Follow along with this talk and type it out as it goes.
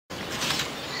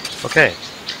Okay,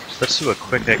 let's do a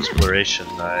quick exploration.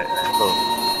 I have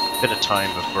a bit of time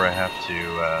before I have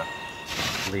to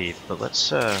leave, but let's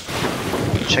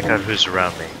check out who's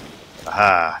around me.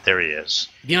 Ah, there he is.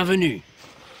 Bienvenue.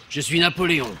 Je suis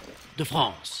Napoléon, de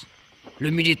France.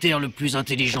 Le militaire le plus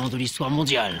intelligent de l'histoire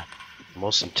mondiale. The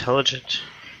most intelligent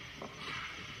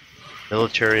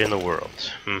military in the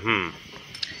world. You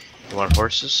want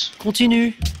horses?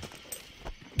 Continue.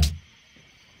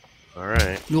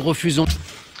 Alright. Nous refusons.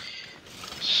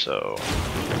 So,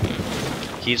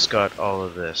 he's got all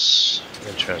of this.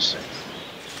 Interesting.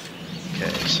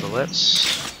 Okay, so let's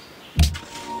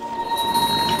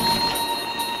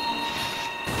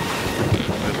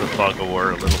move the fog of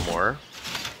war a little more.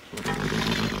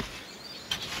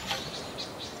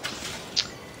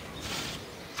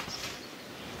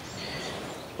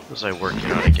 What was I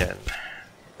working on again?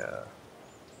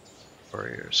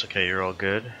 Warriors. Okay, you're all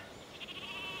good.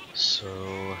 So,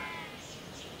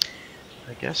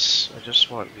 I guess I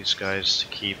just want these guys to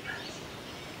keep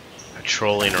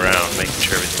patrolling around, making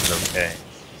sure everything's okay.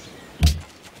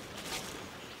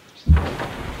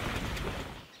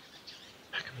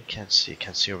 How come you can't see?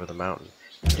 Can't see over the mountain.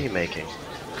 What are you making?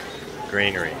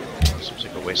 Greenery. Seems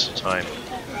like a waste of time.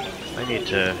 I need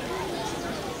to...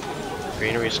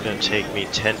 Greenery's gonna take me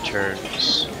 10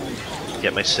 turns.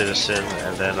 Get my citizen,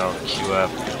 and then I'll queue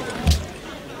up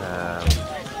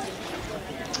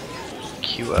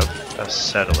a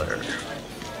settler.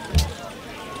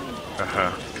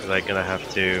 Because I'm gonna have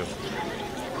to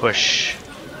push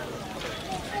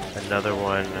another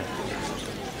one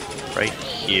right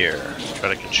here. Try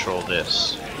to control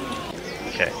this.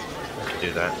 Okay, I can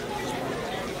do that.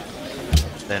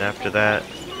 Then after that,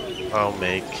 I'll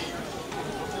make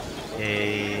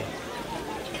a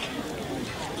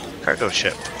cargo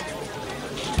ship.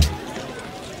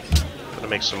 Gonna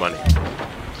make some money.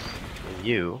 And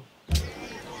you,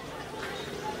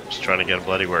 just trying to get a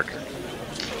bloody worker.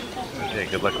 Okay,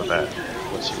 good luck with that.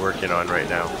 What's he working on right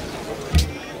now?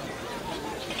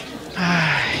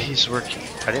 He's working.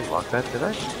 I didn't lock that, did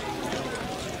I?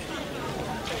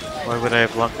 Why would I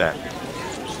have locked that?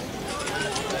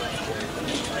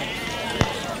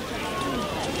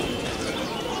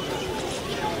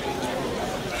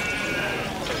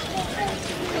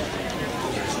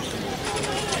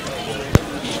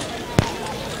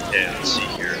 Okay, let's see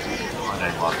here. Why did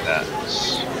I lock that?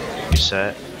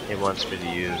 Reset. It wants me to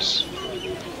use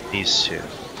these two.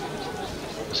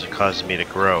 This is causing me to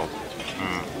grow.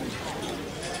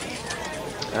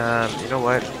 You know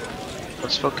what?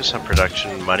 Let's focus on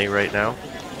production and money right now.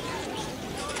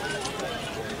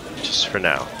 Just for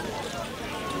now.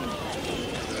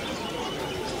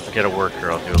 I'll get a worker,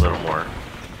 I'll do a little more.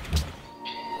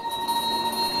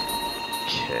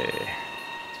 Okay.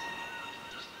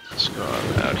 Let's go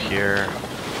on out here.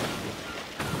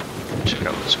 Check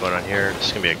out what's going on here. This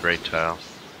is gonna be a great tile.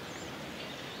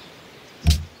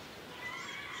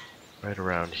 Right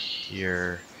around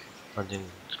here. London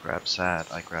grabs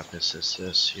that. I grab this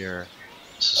here.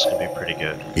 This is gonna be pretty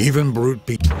good. Even brute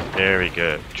people. Very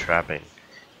good. Trapping.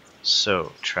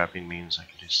 So trapping means I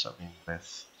can do something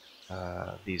with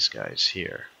these guys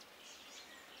here.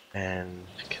 And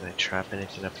can I trap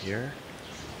anything up here?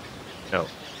 No.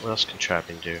 What else can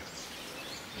trapping do?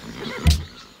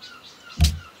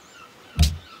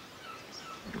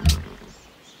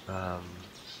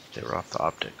 They were off the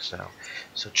optics now.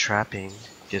 So trapping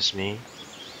gives me,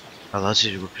 allows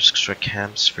you to construct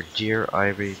camps for deer,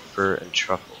 ivory, fur, and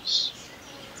truffles.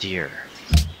 Deer.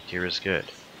 Deer is good.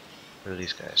 What are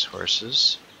these guys?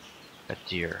 Horses? A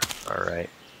deer. Alright.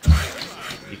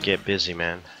 You get busy,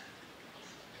 man.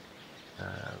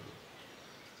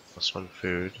 +1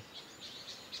 food.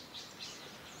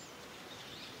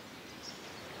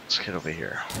 Let's get over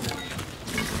here.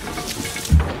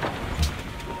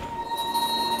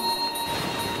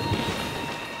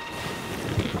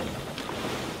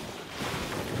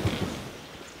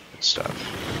 Good stuff.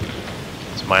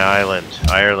 It's my island.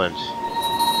 Ireland.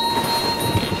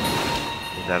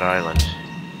 Need that island.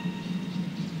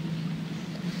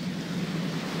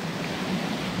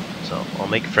 So I'll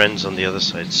make friends on the other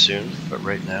side soon, but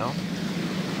right now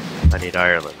I need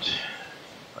Ireland.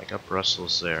 I got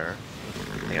Brussels there.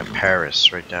 I got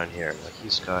Paris right down here. Like,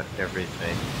 he's got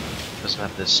everything. Doesn't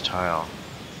have this tile.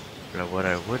 But what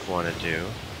I would want to do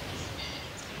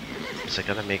is I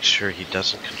gotta make sure he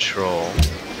doesn't control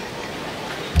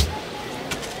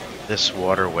this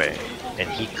waterway, and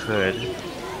he could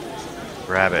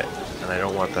grab it, and I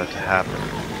don't want that to happen.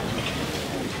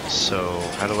 So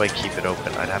how do I keep it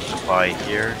open? I'd have to buy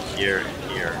here, here,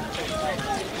 and here.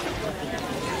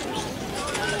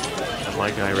 And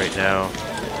my guy right now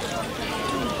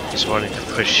He's wanting to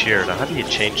push here. Now, how do you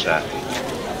change that?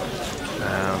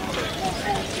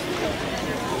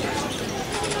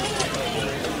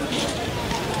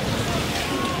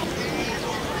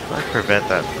 How do I prevent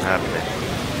that from happening?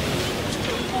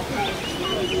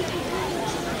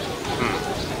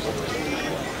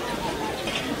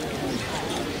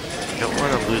 I don't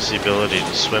want to lose the ability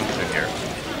to swim through here.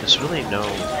 There's really no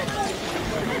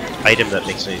item that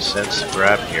makes any sense to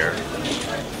grab here.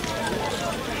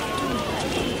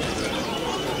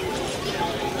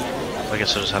 I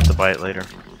guess I'll just have to buy it later.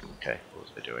 Okay, what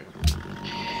was I doing?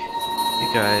 You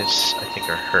guys, I think,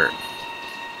 are hurt.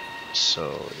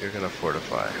 So, you're gonna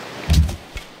fortify.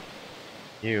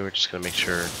 You are just gonna make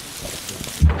sure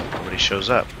nobody shows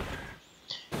up.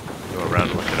 Go around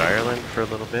and look at Ireland for a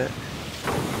little bit.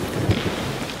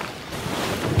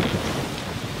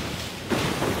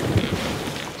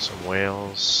 Some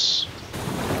whales.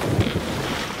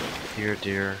 Here,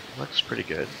 deer. Looks pretty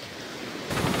good.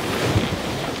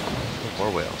 More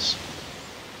whales.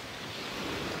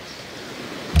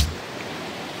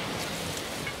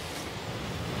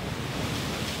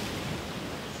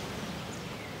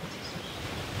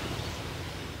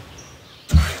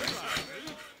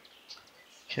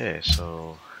 Okay,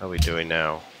 so how are we doing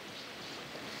now?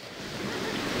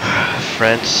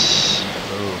 France.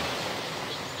 Ooh.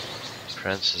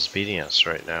 France is beating us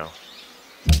right now.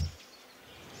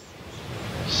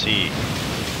 See.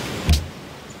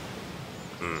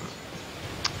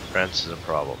 France is a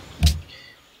problem.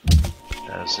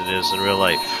 As it is in real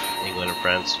life. England and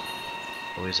France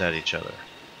always at each other.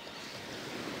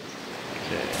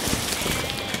 Okay.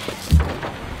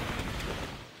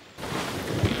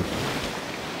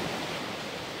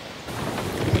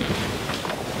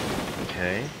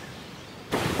 Okay.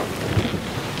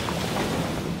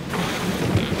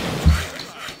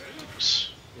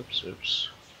 Oops.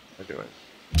 What am I doing?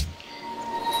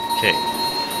 Okay.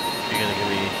 You're gonna give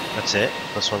me... That's it?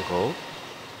 +1 gold?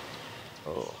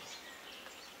 Oh.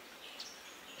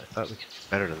 I thought we could do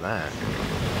better than that.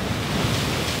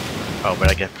 Oh, but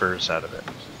I get furs out of it.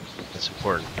 That's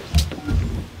important.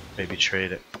 Maybe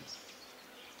trade it.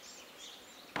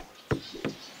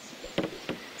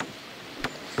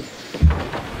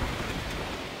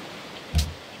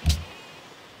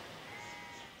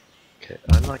 Okay,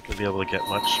 I'm not going to be able to get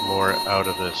much more out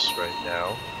of this right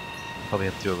now. Probably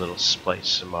have to do a little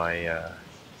splice in my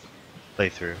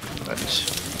playthrough, but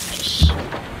just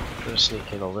going to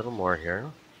sneak in a little more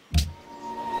here.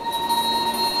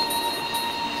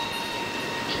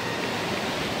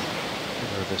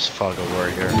 This fog of war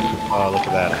here. Oh, look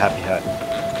at that, a happy hut.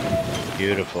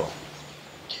 Beautiful.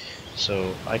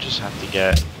 So I just have to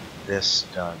get this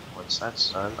done. Once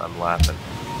that's done, I'm laughing.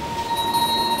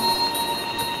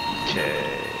 Okay.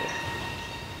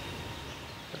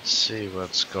 Let's see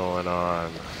what's going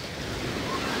on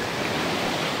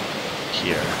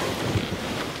here.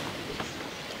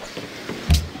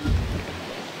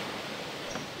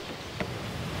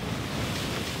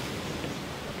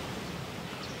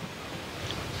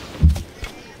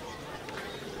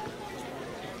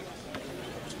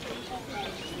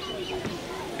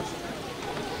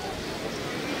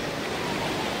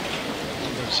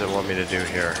 What does it want me to do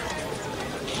here?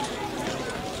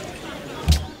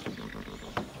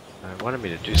 It wanted me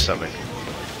to do something.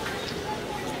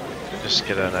 Just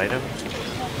get an item.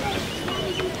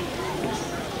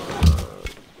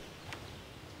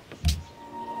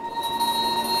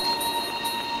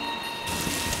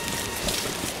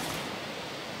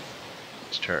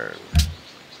 It's turn.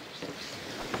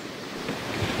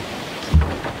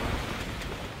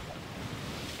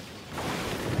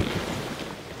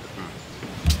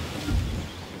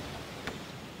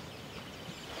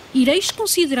 Ireis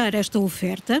considerar esta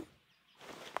oferta?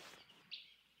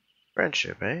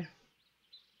 Friendship, eh?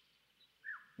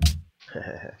 Who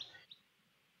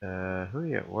are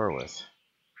you at war with?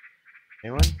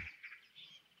 Anyone?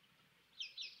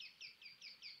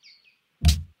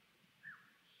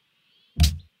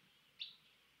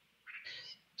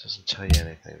 Doesn't tell you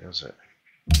anything, does it?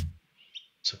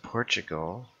 So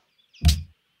Portugal,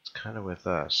 it's kind of with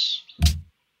us.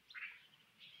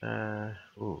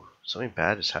 Ooh, something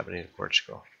bad is happening in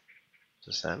Portugal. Is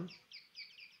this them?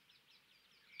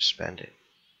 Spend it.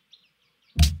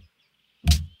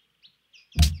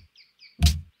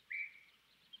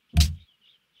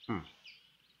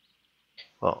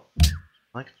 Well,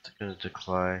 I'm going to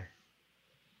decline.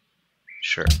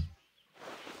 Sure.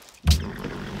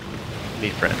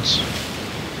 Meet friends.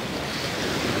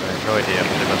 I have no idea,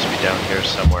 but they must be down here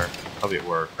somewhere. Probably at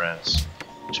war with France,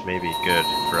 which may be good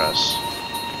for us.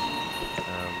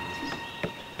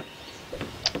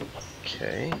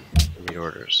 Okay. Meet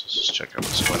orders. Let's just check out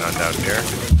what's going on down here.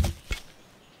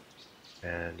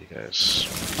 And you guys,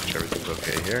 make sure everything's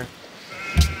okay here.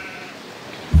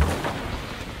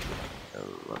 And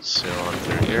let's sail on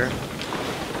through here.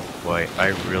 Boy, I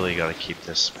really gotta keep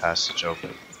this passage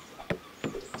open.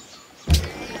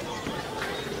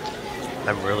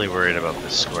 I'm really worried about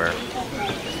this square.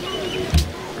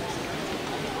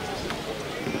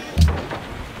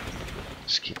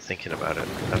 Just keep thinking about it.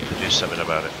 I have to do something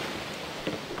about it.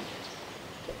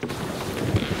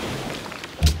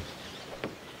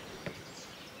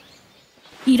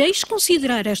 Ireis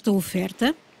considerar esta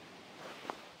oferta?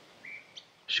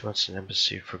 She wants an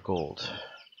embassy for gold.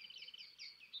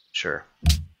 Sure.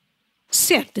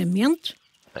 Certamente.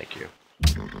 Thank you.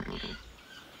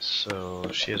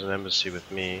 So, she has an embassy with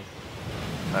me.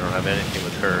 I don't have anything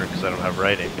with her because I don't have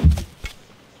writing.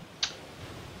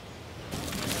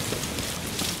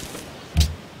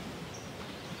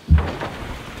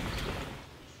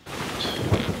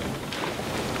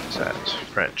 What's that?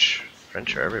 French.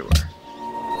 French are everywhere.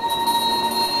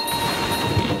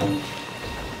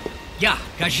 Ja,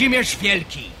 Kazimierz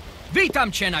Wielki.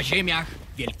 Witam cię na ziemiach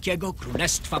Wielkiego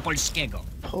Królestwa Polskiego.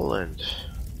 Poland.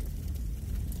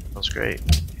 That's great.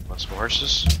 You want some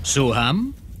horses?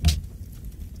 Słucham?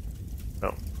 No.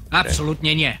 Okay.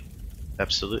 Absolutnie nie.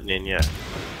 Absolutely, yeah.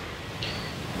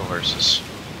 No horses.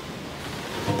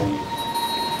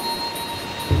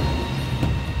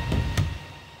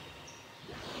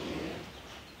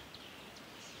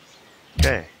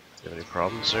 Okay. Do you have any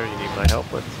problems there you need my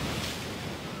help with?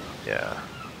 Yeah.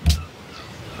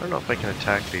 I don't know if I can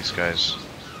attack these guys.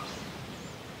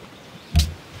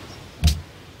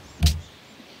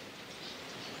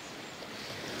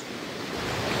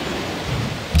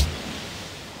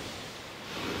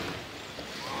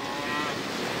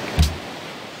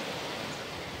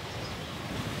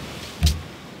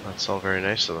 That's all very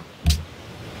nice of them.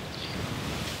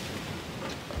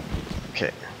 Okay,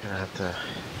 I'm gonna have to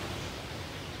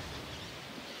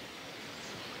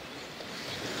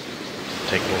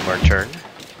take one more turn.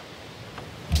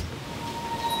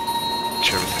 Make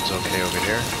sure everything's okay over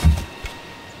here.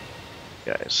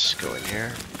 Guys, go in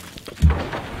here.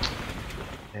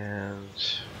 And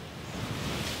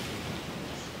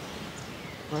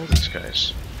where are these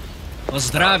guys?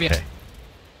 Pozdrawia. Okay.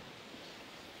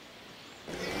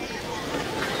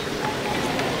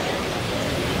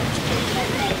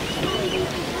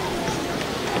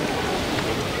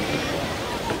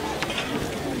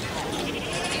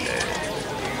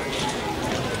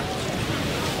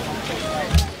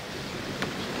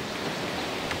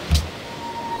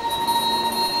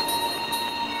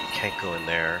 Can't go in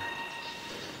there.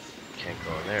 Can't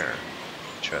go in there.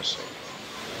 Interesting.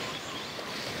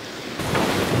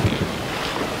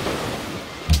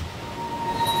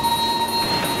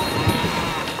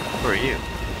 Who are you?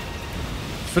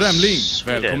 Främling,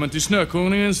 Sweden. välkommen till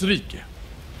Snökonungens rike.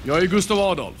 Jag är Gustav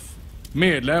Adolf,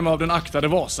 medlem av den aktade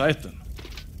Vasaätten.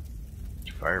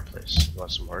 Fireplace. You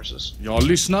want some horses? Jag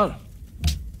lyssnar.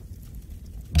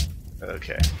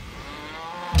 Okay.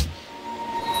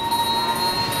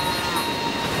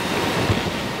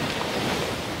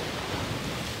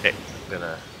 Okay, I'm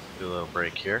gonna do a little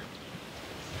break here.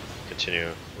 Continue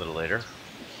a little later.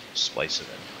 Splice it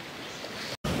in.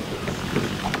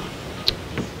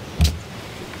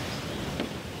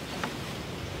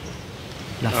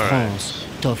 La All France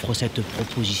t'offre cette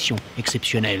proposition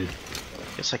exceptionnelle.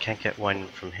 Guess I can't get one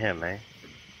from him, eh?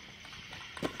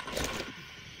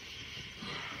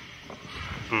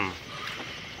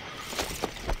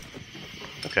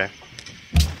 Okay.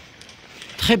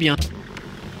 Très bien.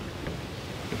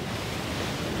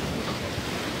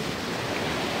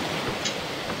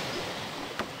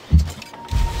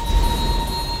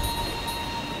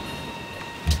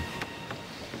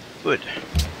 Good.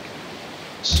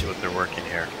 Let's see what they're working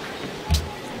here.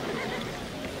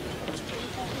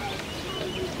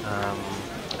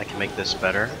 I can make this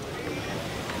better.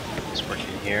 It's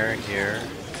working here, here,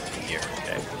 and here.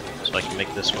 Okay. So I can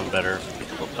make this one better.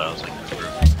 Multiple tiles I can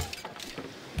improve.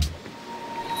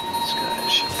 This guy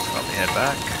should probably head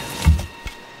back.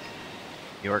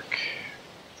 York.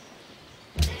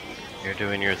 You're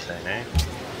doing your thing, eh?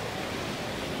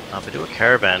 If I do a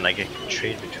caravan, I get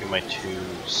trade between my two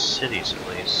cities at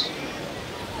least.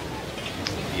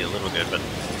 Be a little good, but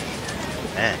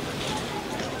man,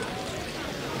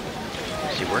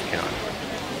 what's he working on?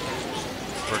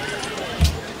 Working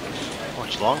how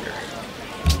much longer?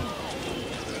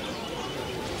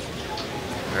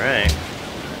 All right,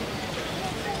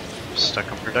 stuck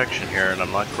in production here, and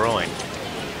I'm not growing.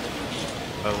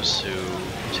 If I was to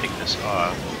take this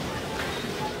off,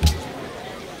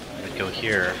 I'd go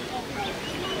here.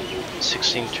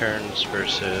 16 turns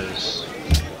versus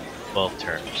 12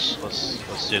 turns.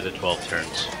 Let's do the 12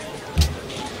 turns.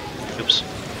 Oops.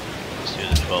 Let's do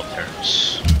the 12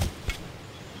 turns.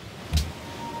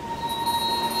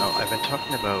 No, I've been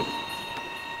talking about.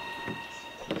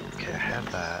 Okay, I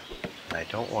have that, and I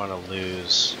don't want to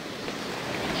lose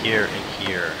here and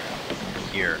here, and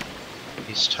here.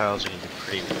 These tiles are going to be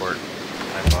pretty important.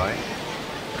 Can I buy?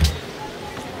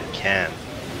 I can.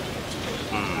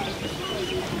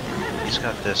 He's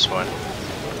got this one.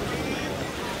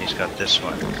 He's got this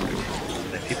one.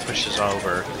 And if he pushes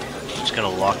over, it's going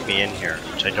to lock me in here,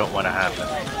 which I don't want to happen.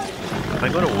 If I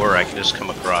go to war, I can just come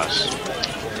across.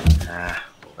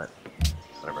 But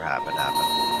whatever happened, happened.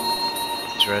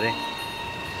 It's ready?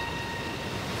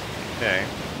 Okay.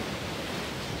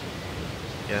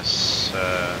 Yes,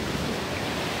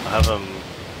 I'll have him.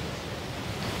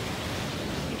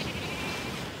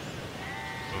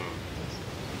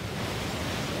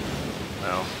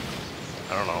 Well,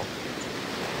 I don't know.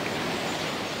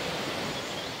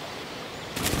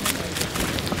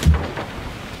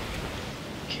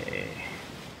 Okay.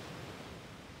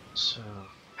 So,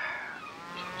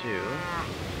 what do?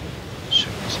 Show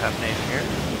what's happening here.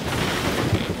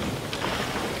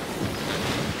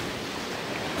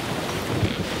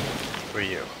 Where are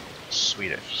you?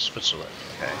 Swedish, Switzerland.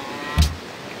 Okay.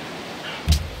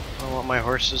 I want my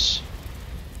horses.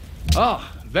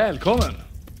 Ah, välkommen!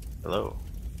 Hello.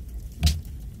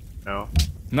 No?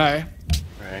 Nej.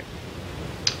 Alright.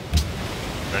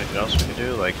 Is there anything else we can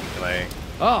do? Like, can I...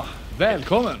 Ah,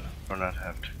 välkommen! Or not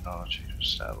have technology to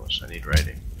establish? I need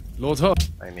writing. Låt höra.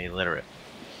 I'm illiterate.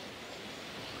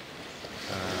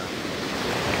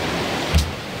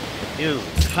 You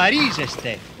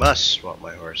Χαρίζεστε. must want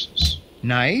my horses.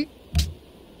 Nej.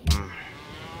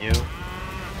 You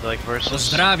like horses?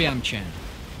 Pozdrawiam cię.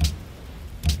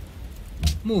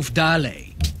 Mów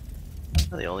dalej.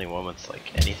 You're the only one with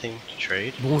like anything to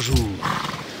trade. Bonjour.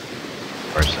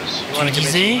 Horses. You want to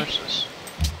give me some horses?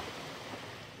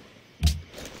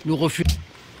 Nous refusons.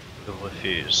 You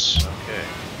refuse. Okay.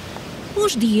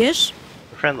 Bons dias.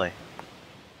 We're friendly.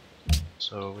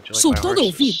 So would you like Sou my todo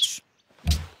horses? ouvidos.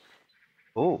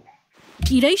 Oh,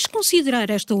 Ireis considerar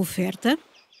esta oferta?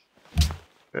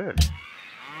 good.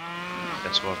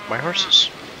 Get some of my horses.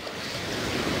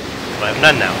 But I have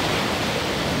none now.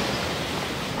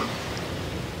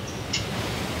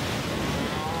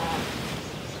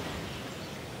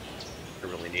 I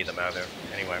really need them out of there.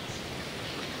 Anyway.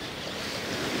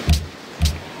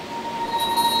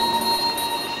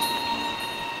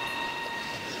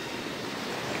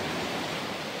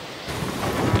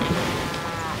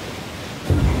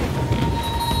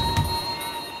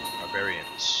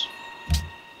 Barbarians.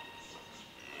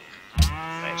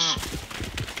 Nice.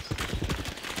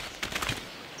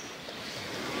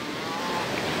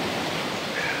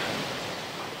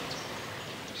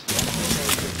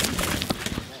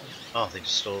 Oh, they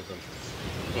just stole them.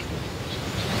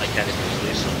 I can't even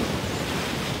release them.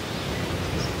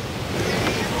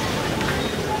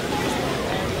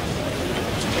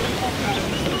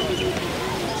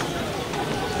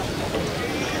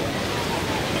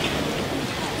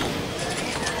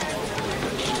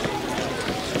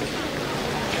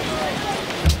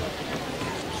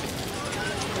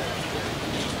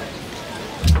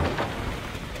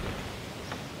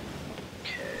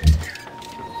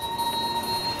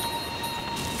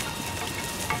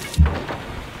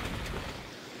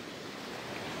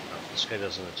 This guy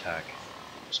doesn't attack.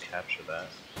 Just capture that.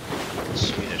 It's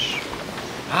Swedish.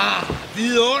 Ah,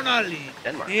 vidunderligt.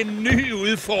 Denmark. En ny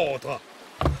udfordrer.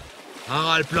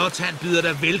 Harald Blåtand byder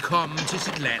dig velkommen til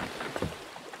sit land.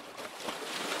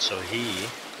 So he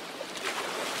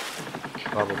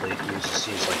probably uses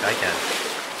these like I can.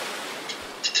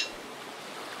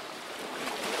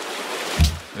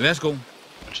 Værsgo.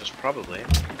 Which is probably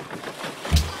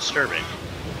disturbing.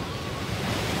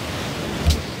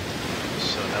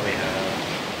 So now we have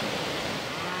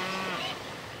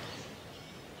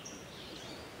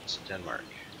it's Denmark.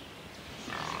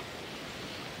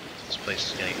 This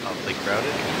place is getting awfully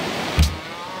crowded.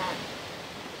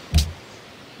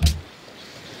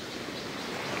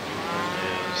 It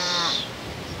is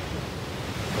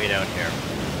way down here.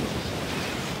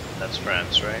 That's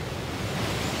France, right?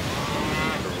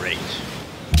 Great.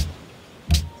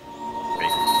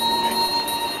 Great.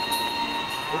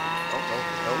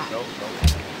 No.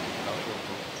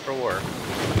 For war.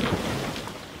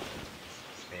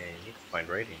 Man, you need to find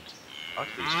ratings. Talk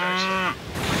to these guys.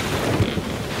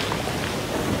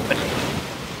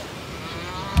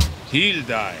 Heal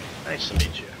dig. Nice to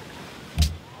meet you.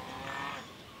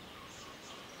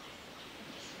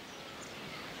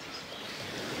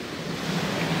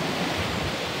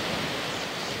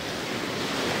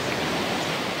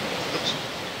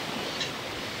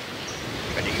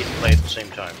 play at the same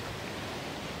time.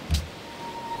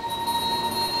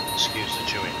 Excuse the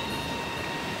chewing.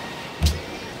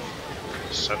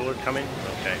 Settler coming?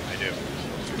 Okay, I do.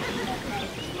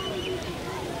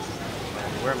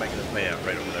 And where am I going to play at?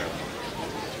 Right over there.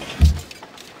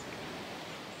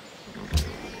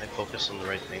 Can I focus on the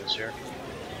right things here?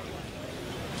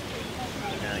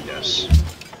 Yeah, I guess.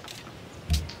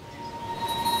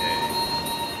 Okay.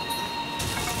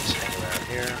 Let's hang around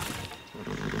here.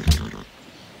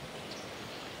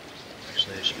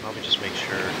 Actually, I should probably just make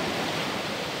sure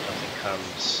nothing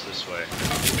comes this way.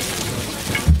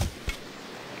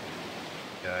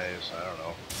 Guys, I don't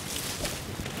know.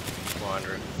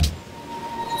 Wandering.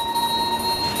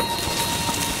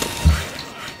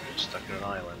 Stuck in an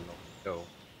island. Go.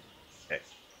 Okay.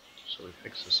 So we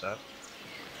fix this up.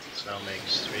 This now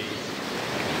makes 3, 1,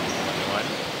 1.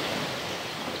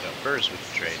 We got furs we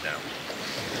can trade now.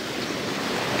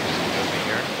 Over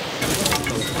here.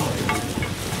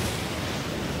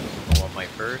 I want my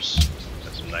furs.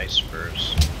 Got some nice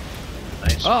furs.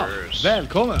 Nice furs.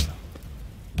 Välkommen!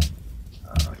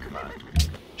 Come on.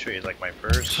 Sure you like my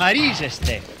furs?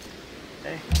 Хаrizeste.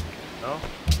 Hey. No?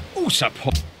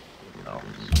 Usapho. No.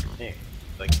 Hey.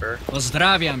 Like fur?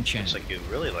 Pozdrawiam cię. Looks like you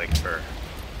really like fur.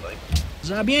 Like?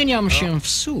 Zamieniam się w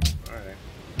słuch. Alright.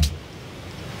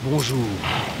 Bonjour.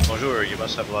 Bonjour, you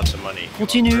must have lots of money.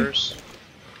 Continue. You want furs?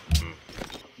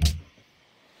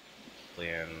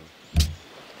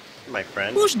 My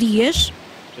friend. Bons dias.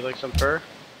 Would you like some fur?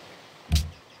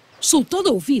 Sou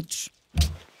todo ouvidos.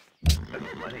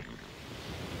 Money.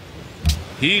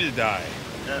 He'll die.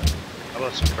 Yeah. How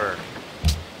about some fur?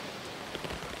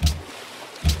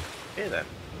 Okay then.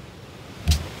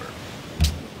 Fur.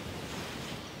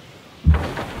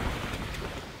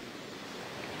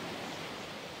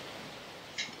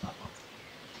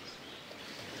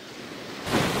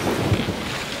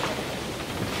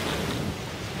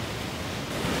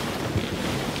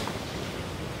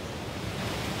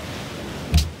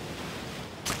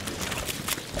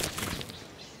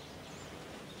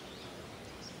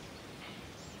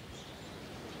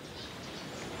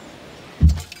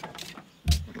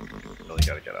 Really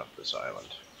gotta get off this island.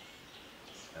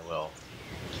 I will.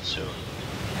 Soon.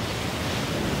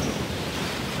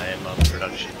 I am on the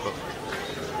production book.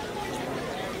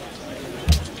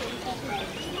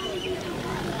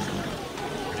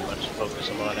 Pretty much the focus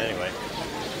I'm on anyway.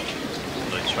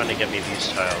 So he's trying to get me these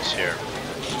tiles here.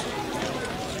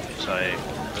 So I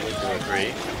really do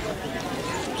agree.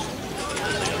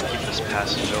 I'm gonna keep this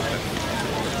passage open.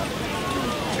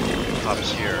 It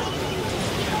pops here.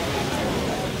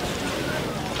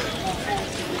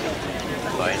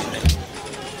 Buy anything.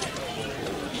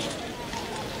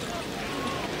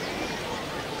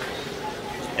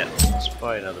 Yeah, let's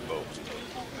buy another boat.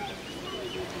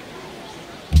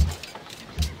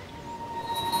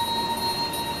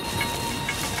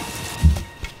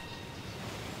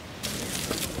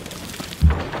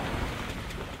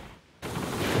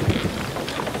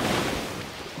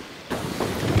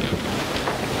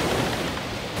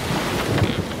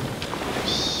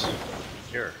 Yes.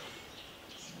 Here.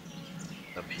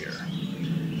 Up here.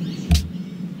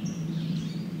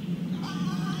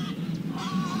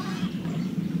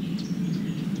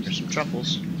 There's some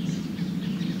truffles.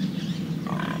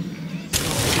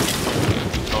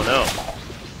 Oh no.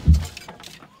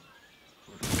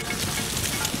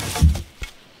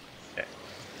 Okay.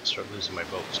 Start losing my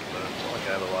boats, but it's not like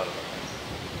I have a lot of them.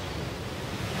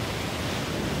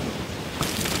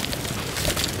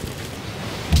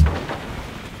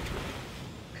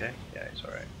 Okay, yeah, he's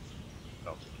alright.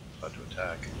 Oh, about to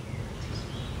attack.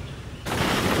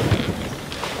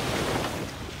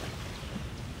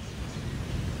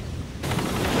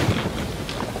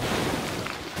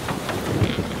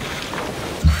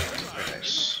 Very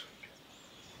nice.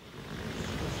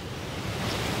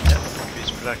 Yeah,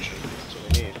 increase production. That's what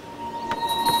we need.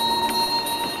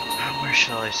 Where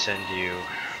shall I send you?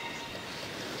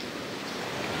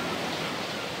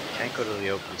 Can't go to the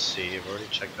open sea. I've already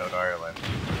checked out Ireland.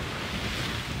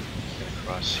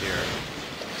 Across here.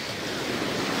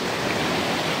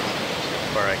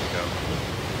 How far I can go.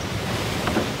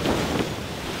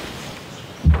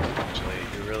 Actually,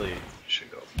 you really should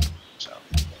go south.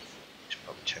 You should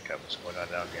probably check out what's going on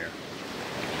down here.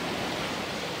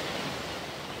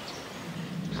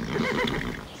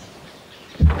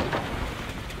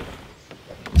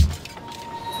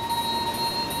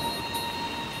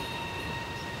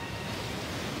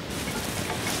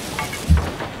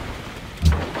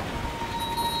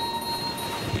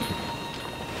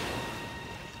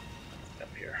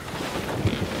 Up here.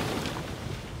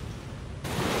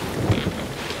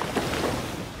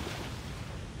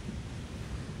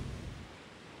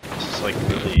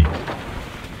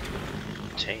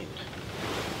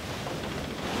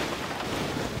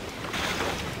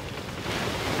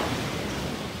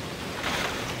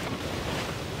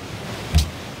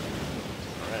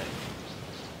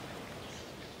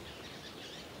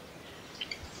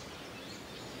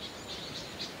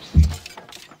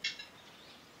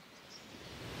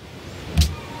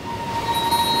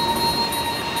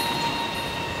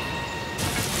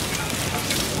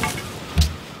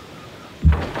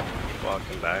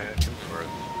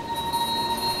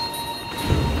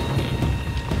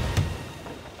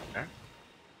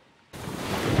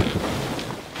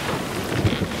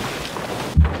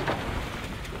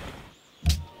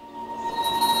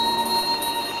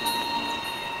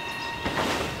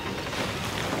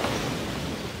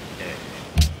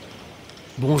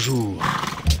 Bonjour.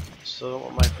 Still don't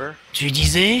want my fur? Tu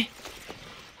disais?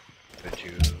 Could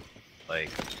you, like,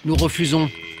 Nous refusons.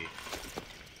 be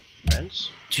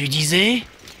friends? Tu disais?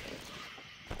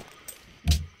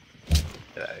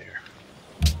 Get out of here.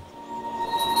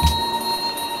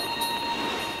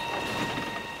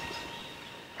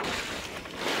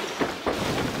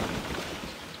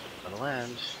 Gonna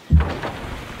land.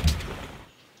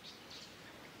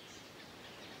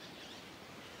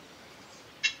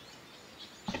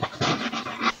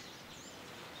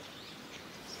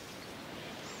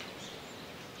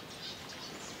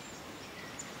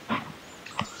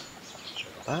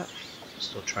 That.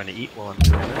 Still trying to eat while I'm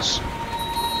doing this.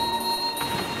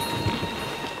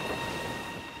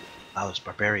 Wow, there's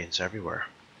barbarians everywhere.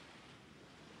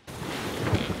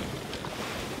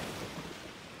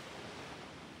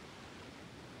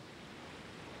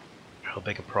 How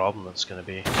big a problem that's gonna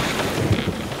be.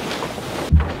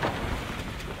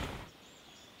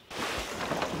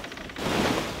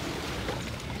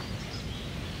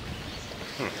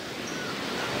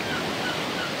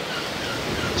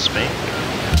 Spain?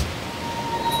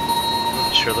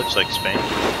 Sure looks like Spain.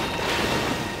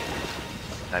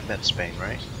 I've met Spain,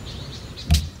 right?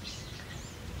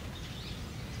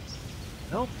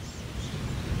 No?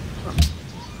 Huh.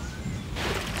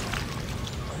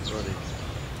 It's already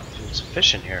doing some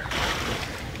fishing here.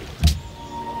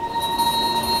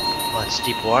 Well, it's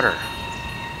deep water.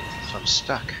 So I'm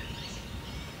stuck.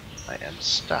 I am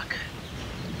stuck.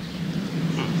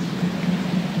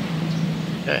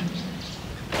 Okay.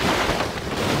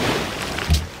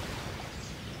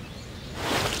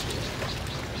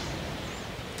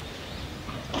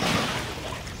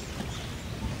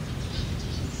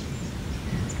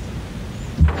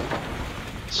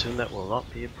 Soon that will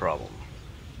not be a problem.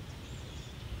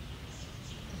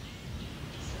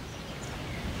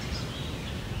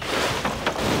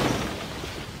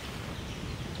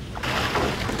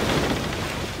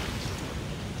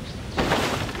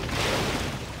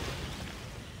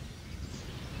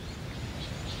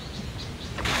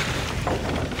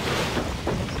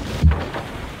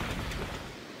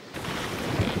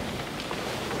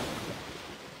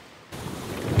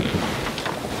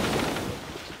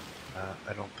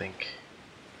 I don't think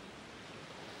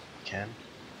I can.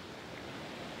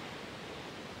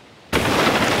 Try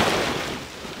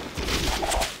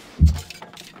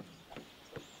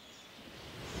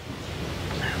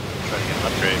to get an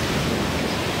upgrade.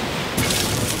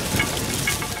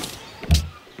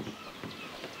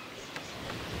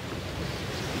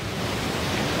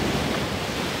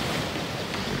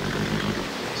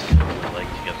 I'd like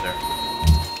to get there.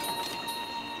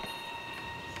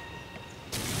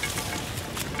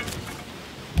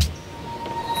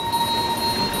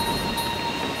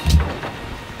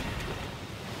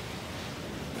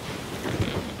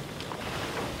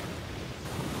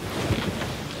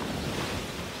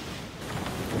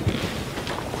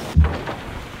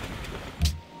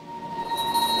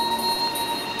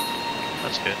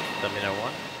 That's good. That mean I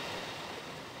won?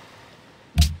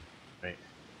 Right.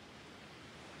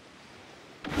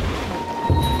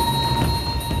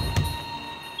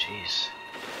 Jeez.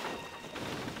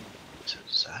 It's a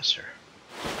disaster.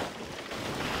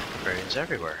 Barbarians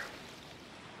everywhere.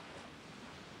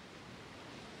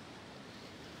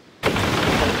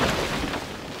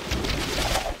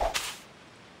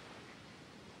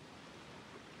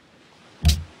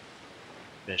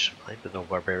 Mission played with no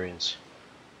barbarians.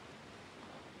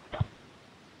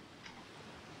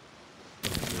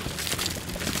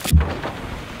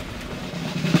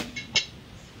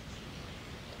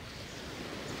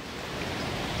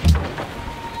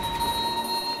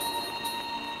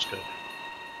 Good.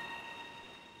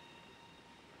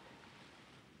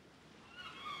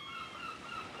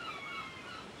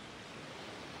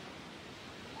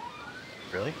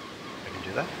 Really? I can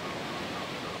do that?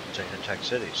 So I can attack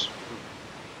cities.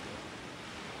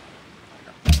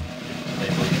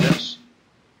 Label units.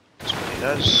 That's what he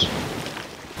does.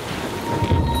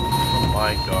 Oh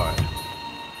my god.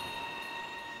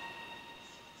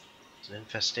 It's an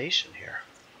infestation here.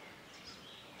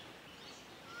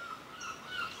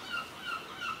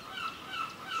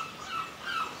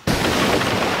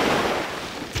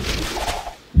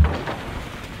 I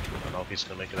don't know if he's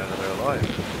gonna make it out of there alive.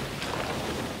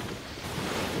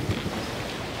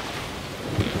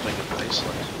 Like an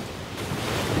Iceland.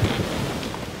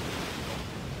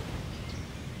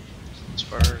 As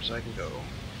far as I can go.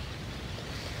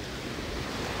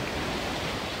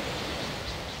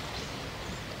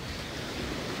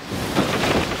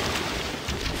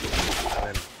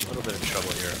 I'm a little bit in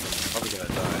trouble here. I'm probably gonna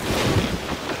die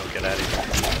if I don't get out of here.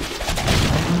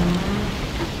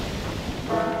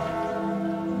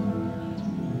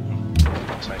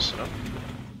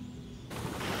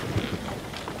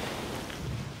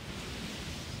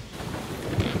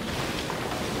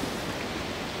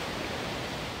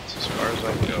 as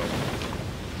I can go.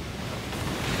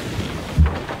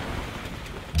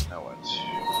 Now what?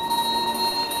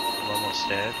 I'm almost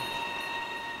dead.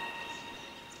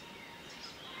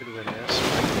 Could win this.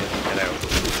 Get out.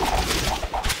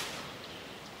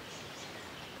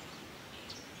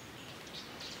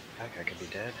 Heck, I could be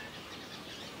dead.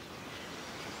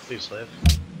 Please live.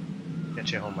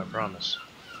 Get you home, I promise.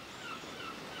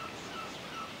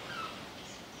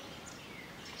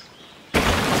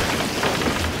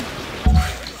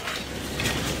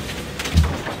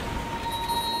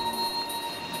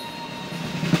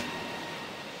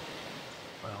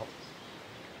 Well.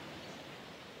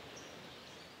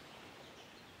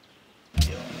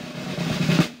 Heal.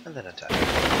 And then attack.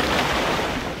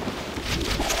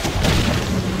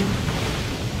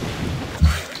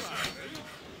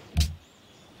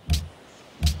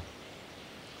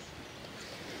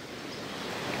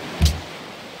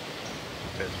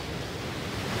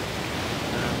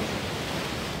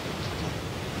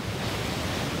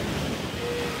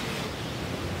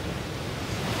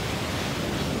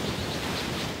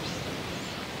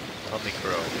 Help me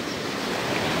grow.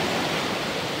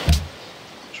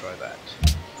 Try that.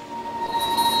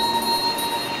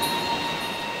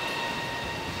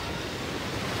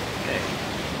 Okay.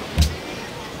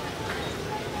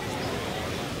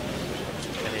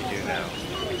 What can I do now?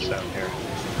 What's down here?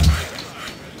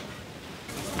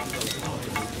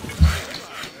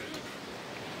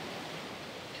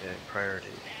 Okay,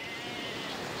 priority.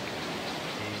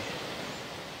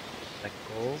 Like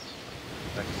gold,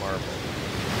 like marble.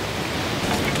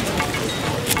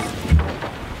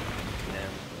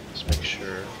 And let's make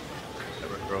sure that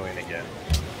we're growing again.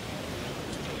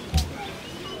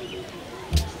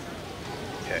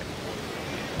 Okay.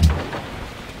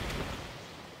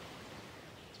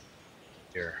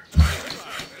 Here.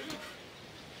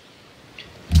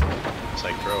 It's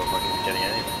like grow, I'm not even getting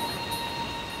anything.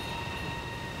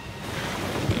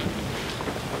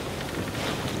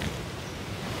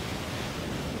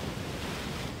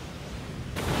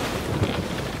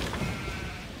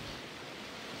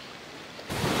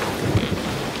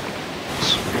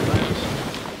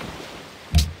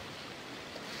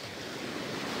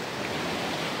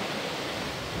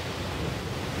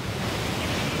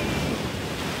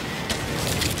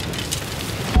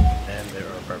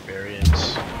 Barbarians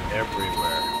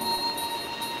everywhere.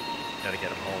 Gotta get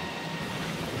them home.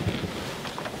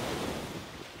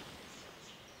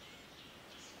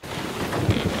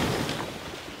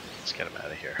 Let's get them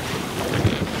out of here.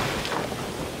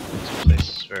 This place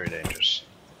is very dangerous.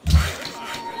 I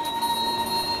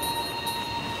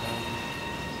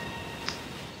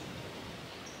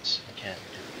can't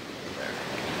do it there.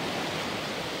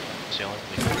 It's the only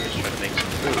thing I can do is try to make some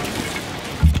food.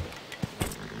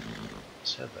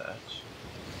 Said that.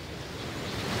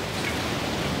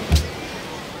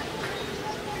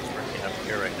 Working up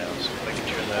here right now, so if I can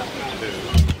turn that into food,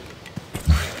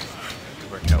 it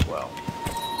would work out well.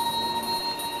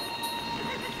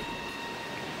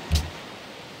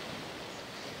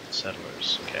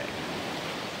 Settlers, okay.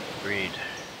 Breed.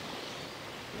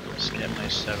 Let's get my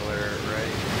settler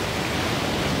right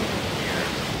here.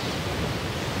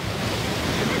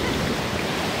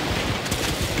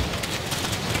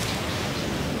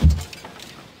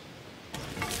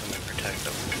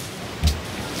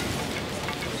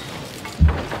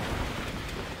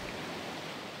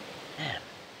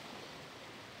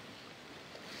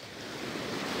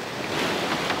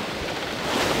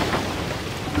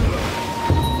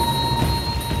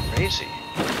 Crazy.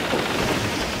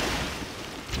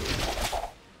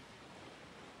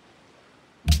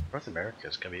 North America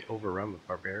is going to be overrun with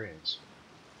barbarians.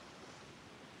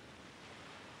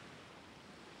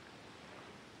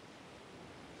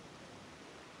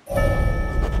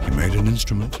 He made an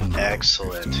instrument and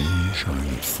excellent. The moon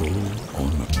shine full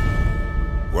on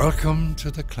them. Welcome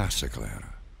to the classical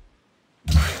era.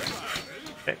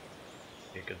 Okay.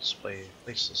 Be a good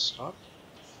place to stop.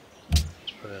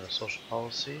 Let's put in a social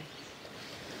policy.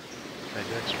 Can I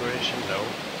do exploration? No.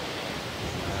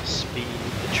 Speed,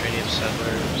 the training of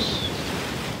settlers.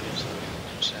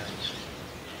 70%.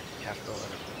 Capital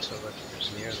and so is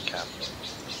near the capital.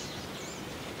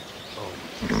 Oh.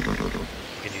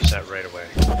 We can use that right away.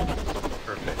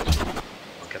 Perfect.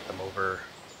 I'll get them over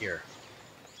here.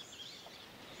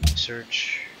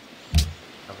 Research.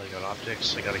 Have I got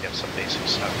optics? I gotta get some basic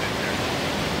stuff in there.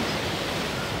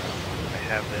 I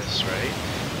have this, right?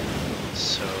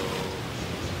 So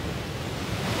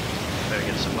better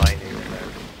get some mining in there.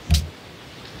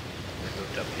 I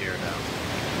moved up here now.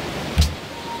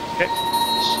 Okay.